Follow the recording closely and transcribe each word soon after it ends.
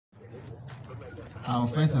I'll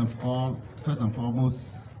first and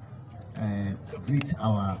foremost greet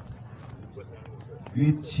our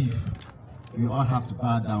great chief. We all have to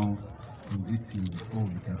bow down and greet him before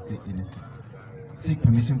we can say anything. Seek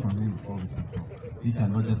permission from him before we can talk. We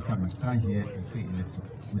cannot just come and stand here and say anything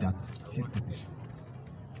without his permission.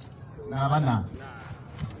 Now,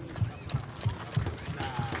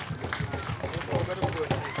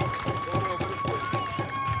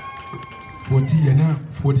 40 years,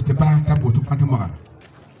 40 to buy a boat to Pantamara.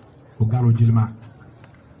 Ogaro Gilma.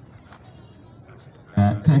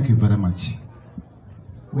 Thank you very much.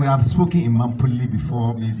 We have spoken in Mampurugu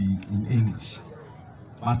before, maybe in English,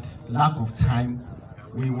 but lack of time,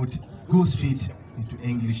 we would go straight into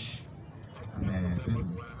English. We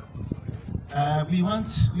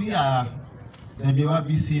are the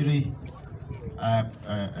NAYIRI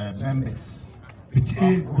members.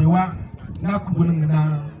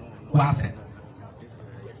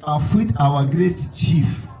 Of which our great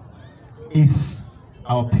chief is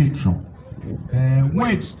our patron.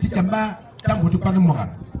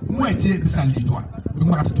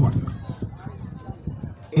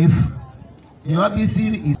 If your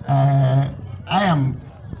BC is, I am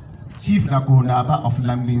Chief Nakunaba of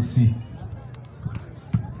Lambinsi.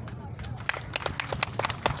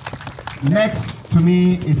 Next to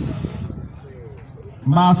me is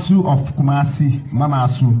Masu of Kumasi,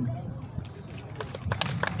 Mamasu.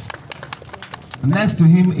 Next to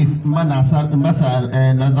him is Natasha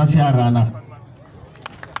Rana.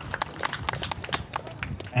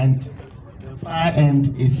 And the far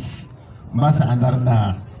end is Masa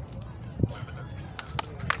Andarna.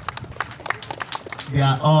 They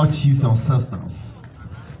are all chiefs of substance.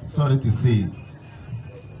 Sorry to say.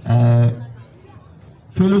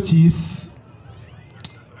 Fellow chiefs,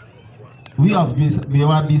 we of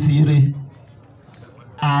NAYIRI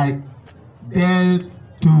are there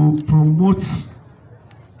to promote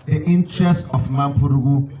the interests of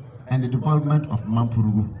Mampurugu and the development of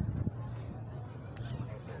Mampurugu.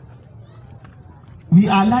 We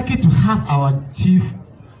are lucky to have our chief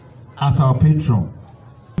as our patron.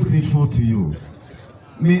 Grateful to you.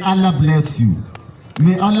 May Allah bless you.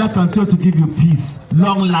 May Allah continue to give you peace,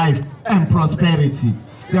 long life, and prosperity.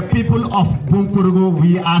 The people of Bunkpurugu,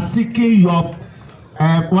 we are seeking your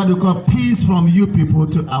peace from you people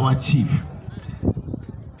to our chief.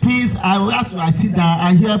 Peace. I sit down.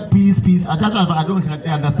 I hear peace, peace. I don't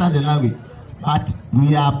understand the language, but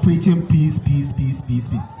we are preaching peace, peace, peace, peace,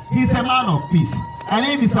 peace. He's a man of peace, and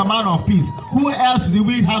if he's a man of peace, who else do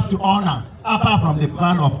we have to honor apart from the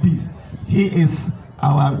man of peace? He is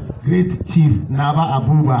our great chief Naba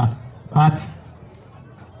Abuba, but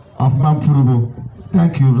of Mampurugu.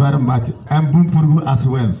 Thank you very much, and Bunkpurugu as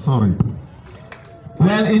well. Sorry.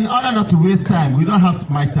 Well, in order not to waste time, we don't have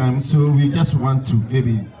much time, so we just want to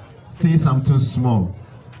maybe say something small.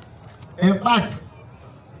 In fact,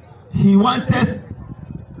 he wanted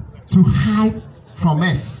to hide from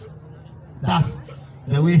us. That's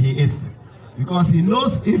the way he is. Because he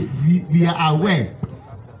knows if we are aware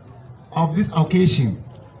of this occasion,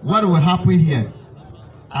 what will happen here,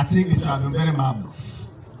 I think it will have been very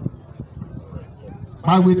marvelous.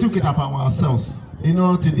 But we took it upon ourselves. You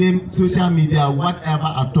know, today, social media, whatever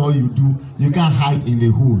at all you do, you can't hide in the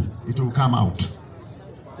hole. It will come out.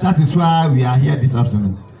 That is why we are here this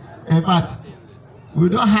afternoon. In fact, we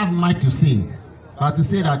don't have much to say, but to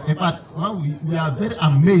say that, in fact, well, we are very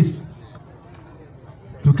amazed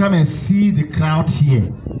to come and see the crowd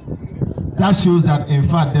here. That shows that, in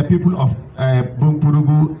fact, the people of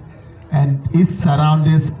Bunkpurugu and its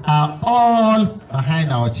surroundings are all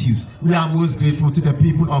behind our chiefs. We are most grateful to the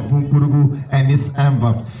people of Bunkpurugu and its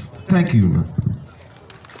envoys. Thank you.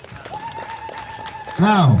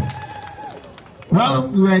 Now, while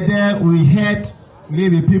we were there, we heard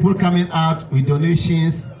maybe people coming out with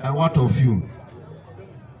donations and what of you.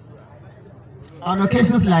 On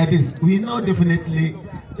occasions like this, we know definitely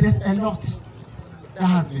there's a lot that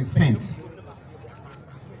has been spent.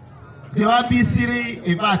 The NAYIRI,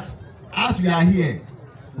 in fact, as we are here,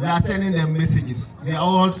 we are sending them messages. They are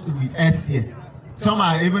all with us here. Some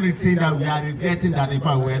are even saying that we are regretting that in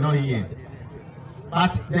fact we are not here.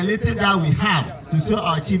 But the little that we have to show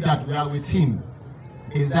our chief that we are with him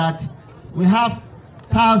is that we have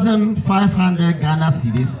 1,500 Ghana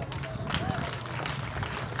cedis.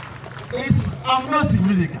 It's of no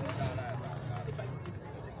significance.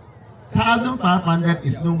 1,500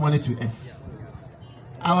 is no money to us.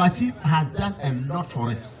 Our chief has done a lot for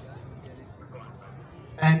us.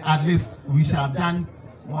 And at least we shall have done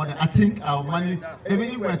more than, I think our money, even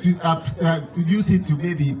if we were to use it to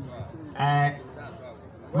maybe,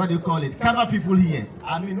 what do you call it, cover people here.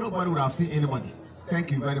 I mean, nobody would have seen anybody. Thank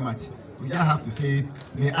you very much. We just have to say,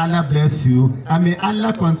 may Allah bless you, and may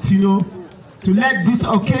Allah continue to let this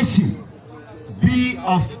occasion be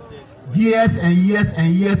of years and years and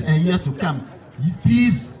years and years to come.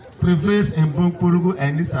 Peace prevails in Bunkpurugu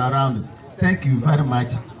and its surroundings. Thank you very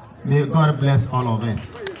much. May God bless all of us.